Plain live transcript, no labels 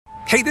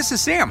Hey, this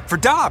is Sam for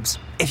Dobbs.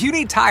 If you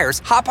need tires,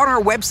 hop on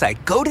our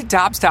website, go to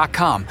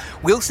Dobbs.com.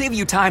 We'll save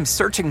you time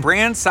searching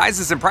brands,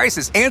 sizes, and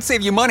prices, and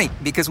save you money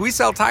because we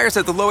sell tires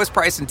at the lowest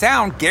price in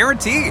town,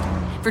 guaranteed.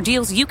 For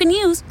deals you can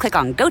use, click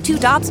on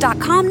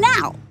GoToDobbs.com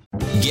now.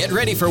 Get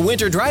ready for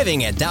winter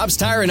driving at Dobbs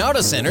Tire and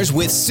Auto Centers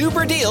with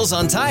super deals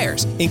on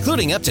tires,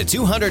 including up to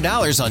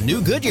 $200 on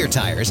new Goodyear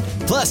tires,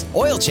 plus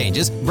oil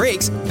changes,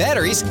 brakes,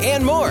 batteries,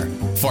 and more.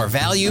 For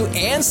value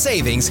and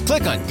savings,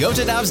 click on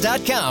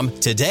GoToDobbs.com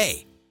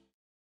today.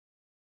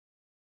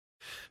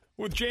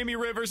 With Jamie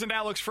Rivers and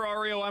Alex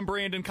Ferrario, I'm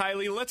Brandon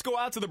Kiley. Let's go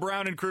out to the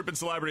Brown and Crouppen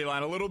Celebrity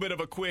Line. A little bit of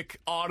a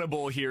quick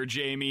audible here,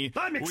 Jamie.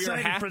 I'm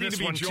excited for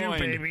this one too,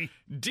 baby.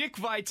 Dick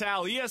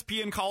Vitale,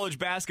 ESPN college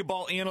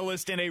basketball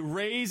analyst and a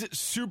Rays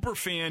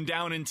superfan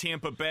down in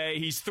Tampa Bay.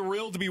 He's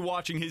thrilled to be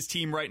watching his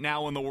team right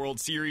now in the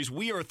World Series.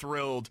 We are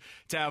thrilled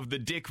to have the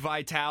Dick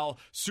Vitale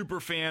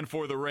superfan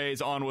for the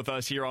Rays on with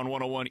us here on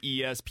 101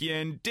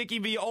 ESPN. Dickie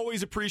V,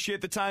 always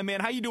appreciate the time, man.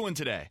 How you doing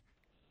today?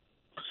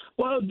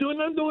 Well, I'm doing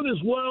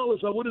as well as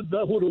I would have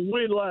done with a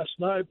win last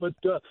night, but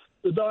the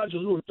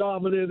Dodgers were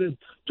dominant, and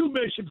two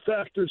basic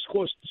factors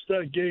cost us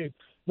that game.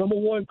 Number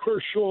one,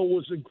 Kershaw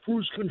was in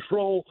cruise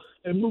control,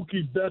 and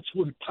Mookie Betts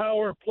with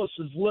power plus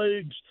his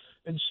legs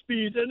and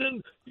speed. And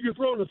then you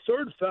throw in a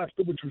third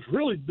factor, which was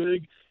really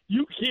big.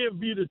 You can't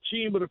beat a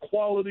team of a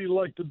quality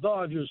like the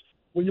Dodgers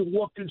when you're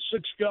walking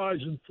six guys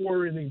in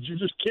 4 innings. You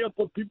just can't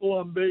put people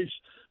on base.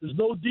 There's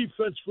no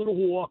defense for the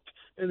walk,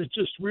 and it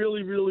just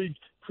really, really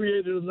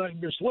created a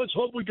nightmare. So let's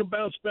hope we can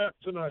bounce back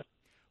tonight.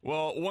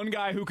 Well, one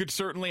guy who could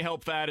certainly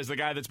help that is the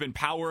guy that's been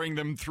powering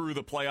them through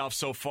the playoffs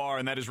so far,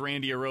 and that is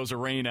Randy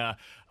Arozarena.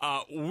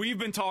 We've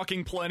been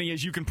talking plenty,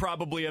 as you can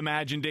probably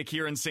imagine, Dick,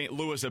 here in St.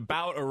 Louis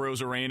about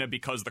Arozarena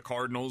because the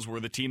Cardinals were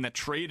the team that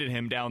traded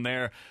him down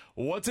there.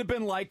 What's it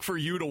been like for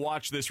you to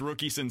watch this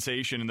rookie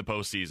sensation in the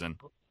postseason?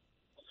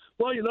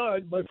 Well,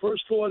 my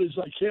first thought is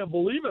I can't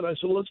believe it. I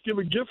said, let's give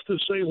a gift to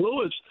St.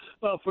 Louis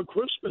for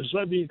Christmas.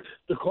 I mean,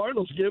 the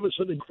Cardinals gave us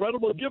an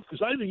incredible gift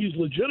because I think he's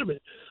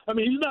legitimate. I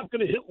mean, he's not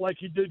going to hit like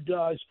he did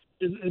guys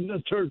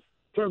in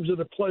terms of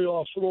the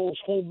playoffs with all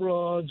those home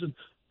runs and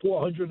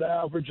 400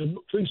 average and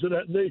things of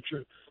that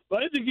nature. But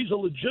I think he's a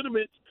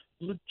legitimate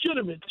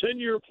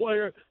 10-year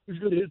player who's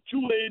going to hit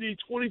 280,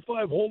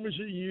 25 homers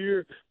a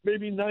year,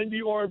 maybe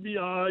 90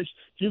 RBIs,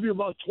 give you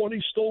about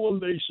 20 stolen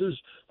bases.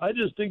 I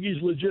just think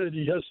he's legit.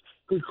 He has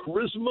good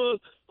charisma.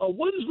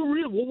 What is the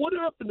real? Well, what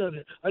happened in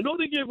it? I know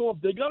they gave him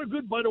up. They got a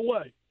good, by the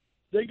way.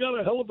 They got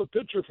a hell of a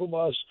pitcher from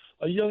us,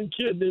 a young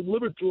kid named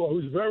Liberatore,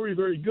 who's very,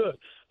 very good.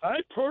 I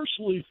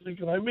personally think,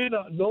 and I may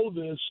not know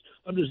this,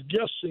 I'm just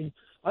guessing,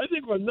 I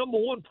think our number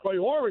one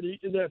priority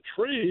in that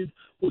trade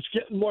was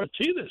getting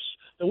Martinez.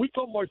 And we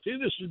thought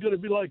Martinez was going to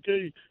be like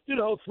a,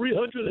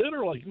 300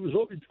 hitter like he was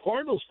with the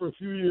Cardinals for a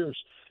few years.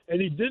 And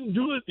he didn't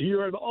do it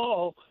here at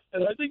all.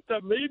 And I think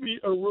that maybe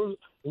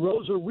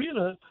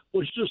Arozarena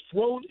was just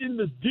thrown in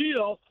the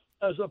deal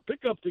as a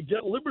pickup to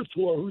get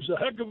Liberatore, who's a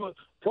heck of a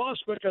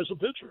prospect as a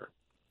pitcher.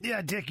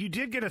 Yeah, Dick, you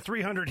did get a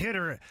 300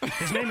 hitter.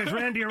 His name is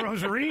Randy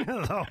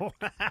Arozarena, though.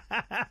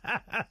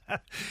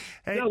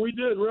 Hey. Yeah, we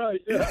did,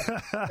 right. Yeah.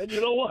 And you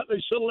know what?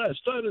 They said last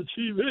night on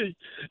TV,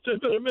 they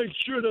better make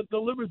sure that the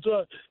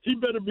Liberatore, he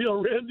better be a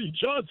Randy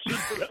Johnson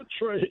for that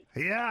trade.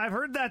 Yeah, I've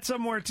heard that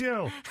somewhere,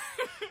 too.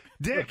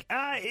 Dick,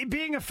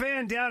 being a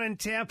fan down in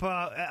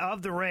Tampa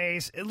of the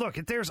Rays, look,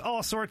 there's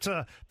all sorts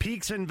of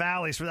peaks and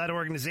valleys for that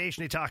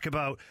organization. They talk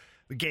about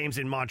games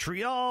in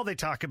Montreal. They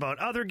talk about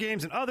other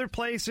games in other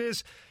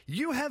places.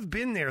 You have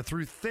been there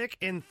through thick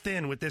and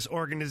thin with this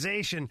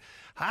organization.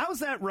 How's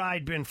that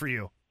ride been for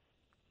you?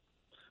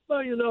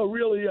 Well,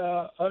 really,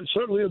 I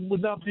certainly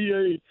would not be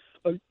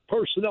a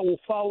person that will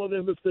follow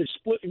them if they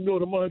split and go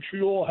to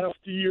Montreal half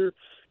the year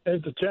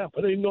and to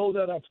Tampa. They know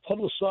that. I've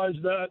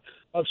publicized that.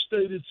 I've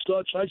stated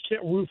such. I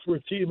can't root for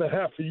a team a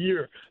half a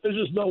year. There's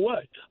just no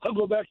way. I'll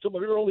go back to my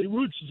early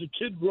roots as a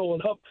kid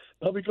growing up.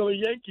 I'll become a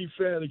Yankee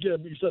fan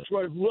again because that's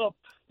where I grew up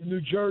in New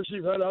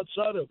Jersey, right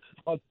outside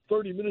of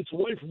 30 minutes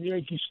away from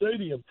Yankee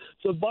Stadium.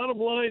 So the bottom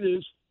line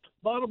is,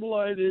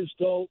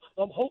 though,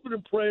 I'm hoping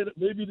and praying that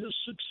maybe this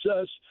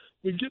success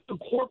we get the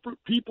corporate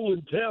people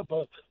in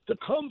Tampa to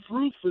come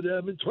through for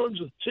them in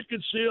terms of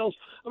ticket sales.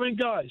 I mean,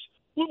 guys,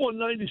 we won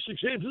 96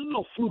 games. This is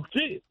no fluke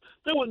team.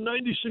 They won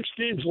 96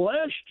 games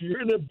last year,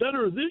 and they're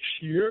better this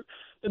year.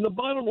 And the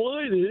bottom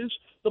line is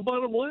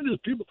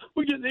people,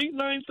 we're getting 8,000,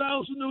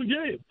 9,000 new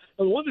games.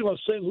 And one thing about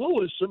St.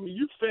 Louis, I mean,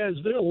 you fans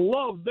there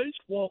love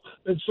baseball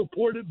and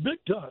support it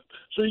big time.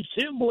 So you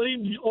can't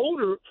blame the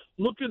owner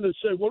looking to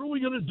say, what are we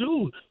going to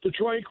do to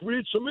try and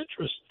create some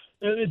interest?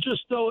 And it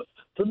just,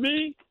 for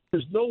me,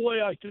 there's no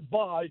way I could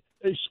buy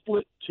a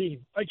split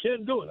team. I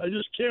can't do it. I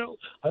just can't.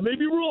 I may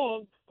be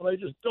wrong, but I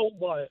just don't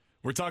buy it.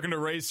 We're talking to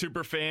Rays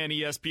superfan,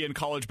 ESPN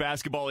college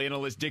basketball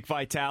analyst Dick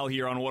Vitale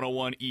here on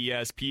 101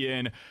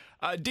 ESPN.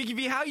 Dickie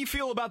V, how do you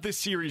feel about this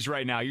series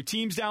right now? Your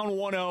team's down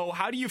 1-0.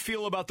 How do you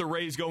feel about the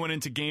Rays going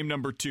into game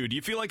number 2? Do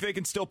you feel like they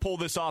can still pull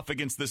this off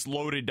against this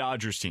loaded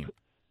Dodgers team?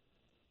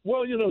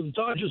 Well, the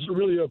Dodgers are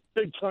really a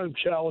big-time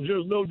challenge.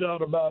 There's no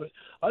doubt about it.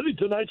 I think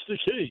tonight's the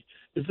key.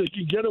 if they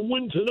can get a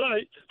win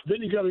tonight,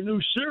 then you got a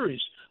new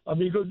series. I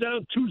mean, go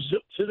down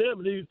 2-0 to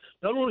them, and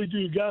not only do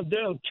you go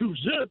down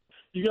 2-0,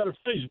 you got to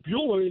face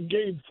Buehler in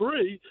Game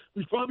 3,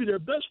 who's probably their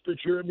best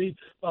pitcher. I mean,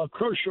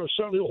 Kershaw is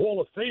certainly a Hall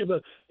of Famer,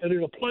 and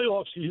in the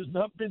playoffs, he has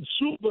not been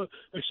super,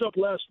 except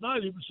last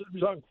night he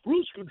was on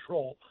cruise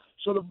control.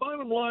 So the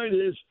bottom line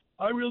is,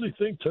 I really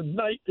think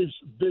tonight is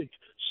big.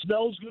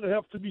 Snell's going to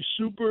have to be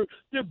super.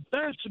 Their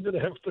bats are going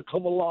to have to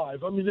come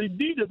alive. I mean, they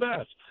need the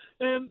bats.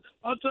 And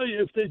I'll tell you,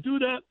 if they do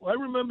that, I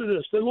remember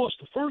this. They lost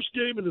the first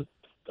game in the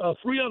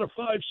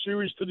 3-out-of-5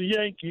 series to the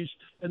Yankees,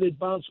 and they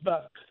bounced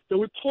back. They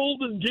were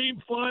told in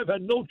Game 5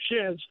 had no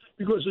chance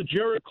because of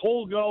Jarrett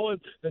Cole going,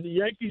 and the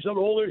Yankees have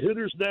all their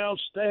hitters now,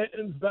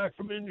 Stanton back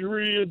from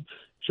injury, and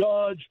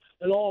Judge,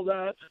 and all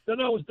that. Then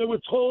they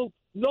were told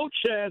no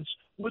chance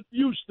with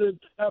Houston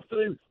after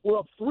they were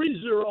up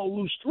 3-0,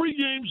 lose 3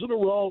 games in a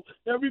row.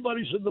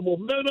 Everybody's in the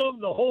momentum.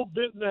 The whole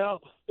bit now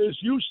is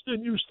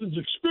Houston's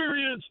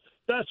experience.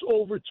 That's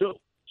over, too.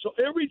 So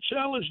every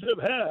challenge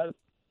they've had,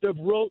 they've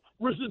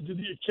risen to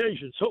the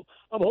occasion. So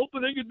I'm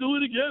hoping they can do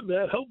it again,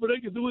 man. Hoping they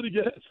can do it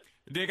again.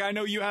 Dick, I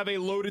know you have a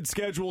loaded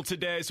schedule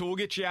today, so we'll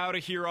get you out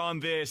of here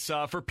on this.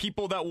 For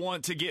people that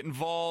want to get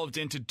involved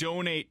and to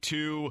donate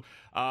to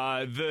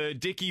the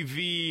Dickie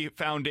V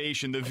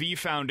Foundation, the V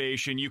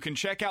Foundation, you can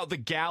check out the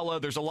gala.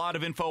 There's a lot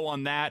of info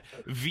on that,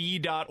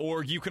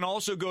 v.org. You can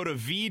also go to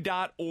v.org/donate,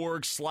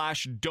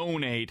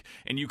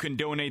 and you can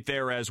donate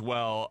there as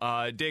well.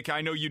 Dick,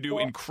 I know you do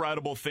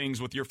incredible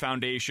things with your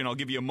foundation. I'll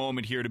give you a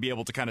moment here to be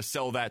able to kind of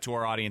sell that to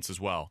our audience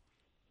as well.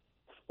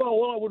 Well,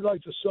 what I would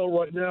like to sell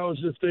right now is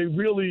if they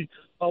really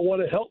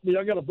want to help me,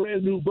 I got a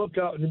brand new book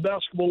out in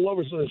basketball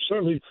lovers, and there's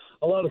certainly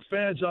a lot of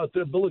fans out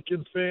there,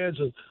 Billiken fans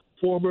and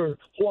former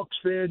Hawks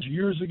fans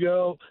years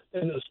ago.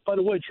 And by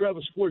the way,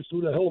 Travis Ford's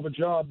doing a hell of a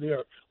job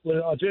there.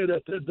 Well, I'll tell you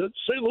that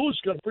St. Louis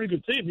got a pretty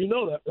good team. You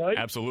know that, right?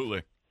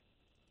 Absolutely.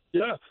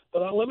 Yeah,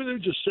 but let me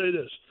just say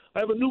this. I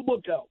have a new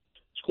book out.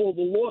 It's called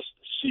The Lost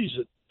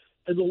Season.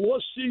 And The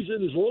Lost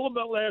Season is all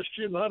about last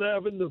year not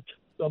having the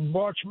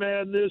March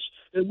Madness,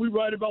 and we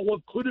write about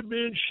what could have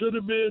been, should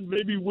have been,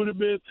 maybe would have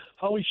been.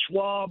 Howie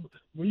Schwab,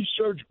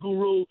 research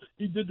guru,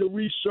 he did the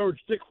research.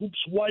 Dick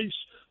Hoops Weiss,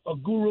 a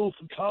guru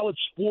for college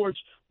sports,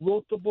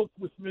 wrote the book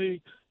with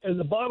me. And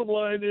the bottom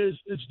line is,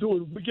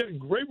 we're getting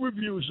great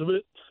reviews of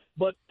it.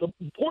 But the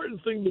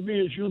important thing to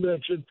me, as you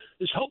mentioned,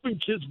 is helping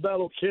kids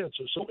battle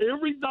cancer. So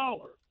every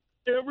dollar,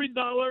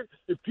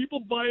 if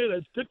people buy it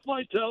at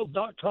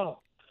dickvitale.com,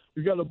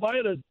 you got to buy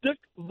it at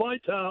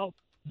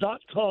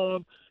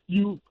dickvitale.com.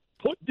 You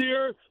put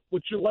there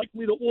what you'd like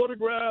me to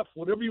autograph,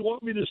 whatever you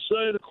want me to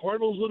say, the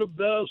Cardinals are the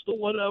best or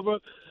whatever,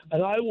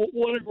 and I will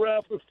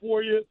autograph it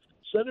for you,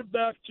 send it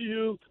back to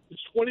you.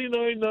 It's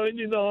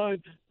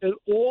 $29.99, and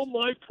all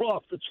my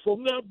profits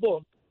from that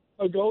book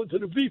are going to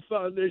the V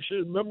Foundation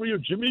in memory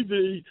of Jimmy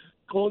V,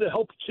 going to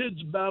help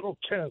kids battle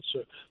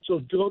cancer. So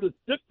go to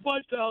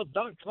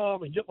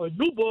dickvitale.com and get my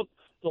new book,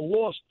 The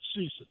Lost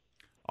Season.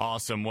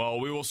 Awesome. Well,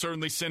 we will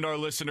certainly send our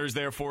listeners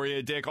there for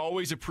you, Dick.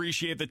 Always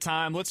appreciate the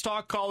time. Let's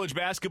talk college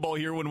basketball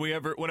here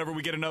whenever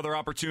we get another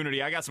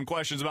opportunity. I got some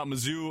questions about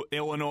Mizzou,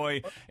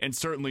 Illinois, and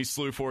certainly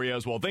SLU for you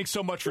as well. Thanks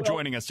so much for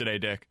joining us today,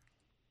 Dick.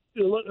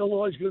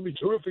 Illinois is going to be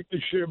terrific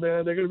this year,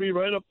 man. They're going to be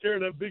right up there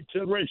in that Big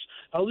Ten race.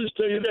 I'll just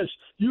tell you this.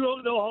 You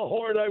don't know how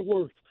hard I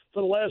worked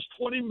for the last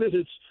 20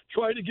 minutes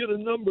trying to get a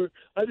number.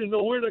 I didn't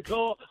know where to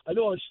call. I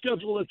know I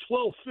scheduled at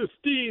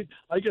 12:15.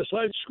 I guess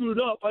I screwed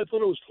up. I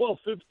thought it was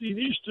 12:15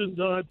 Eastern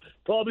time.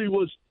 Probably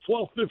was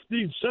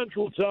 12:15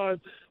 Central time.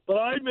 But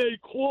I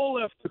made call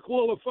after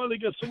call to finally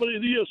get somebody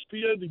at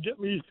ESPN to get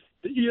me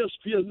the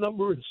ESPN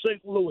number in St.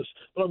 Louis.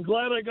 But I'm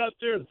glad I got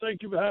there, and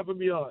thank you for having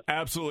me on.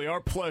 Absolutely.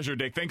 Our pleasure,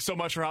 Dick. Thanks so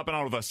much for hopping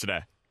on with us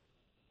today.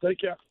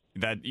 Take care.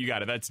 You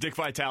got it. That's Dick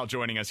Vitale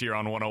joining us here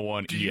on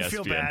 101 ESPN. Do you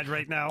feel bad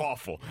right now?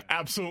 Awful.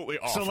 Absolutely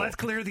awful. So let's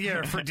clear the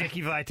air for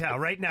Dickie Vitale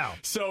right now.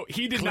 So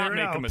he did not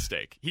make a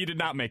mistake. He did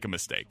not make a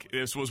mistake.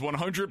 This was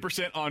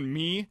 100% on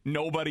me,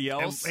 nobody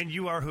else. And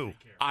you are who?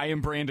 I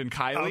am Brandon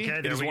Kiley. Okay,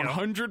 it is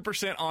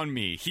 100% on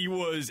me. He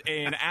was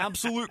an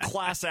absolute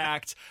class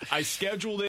act. I scheduled it.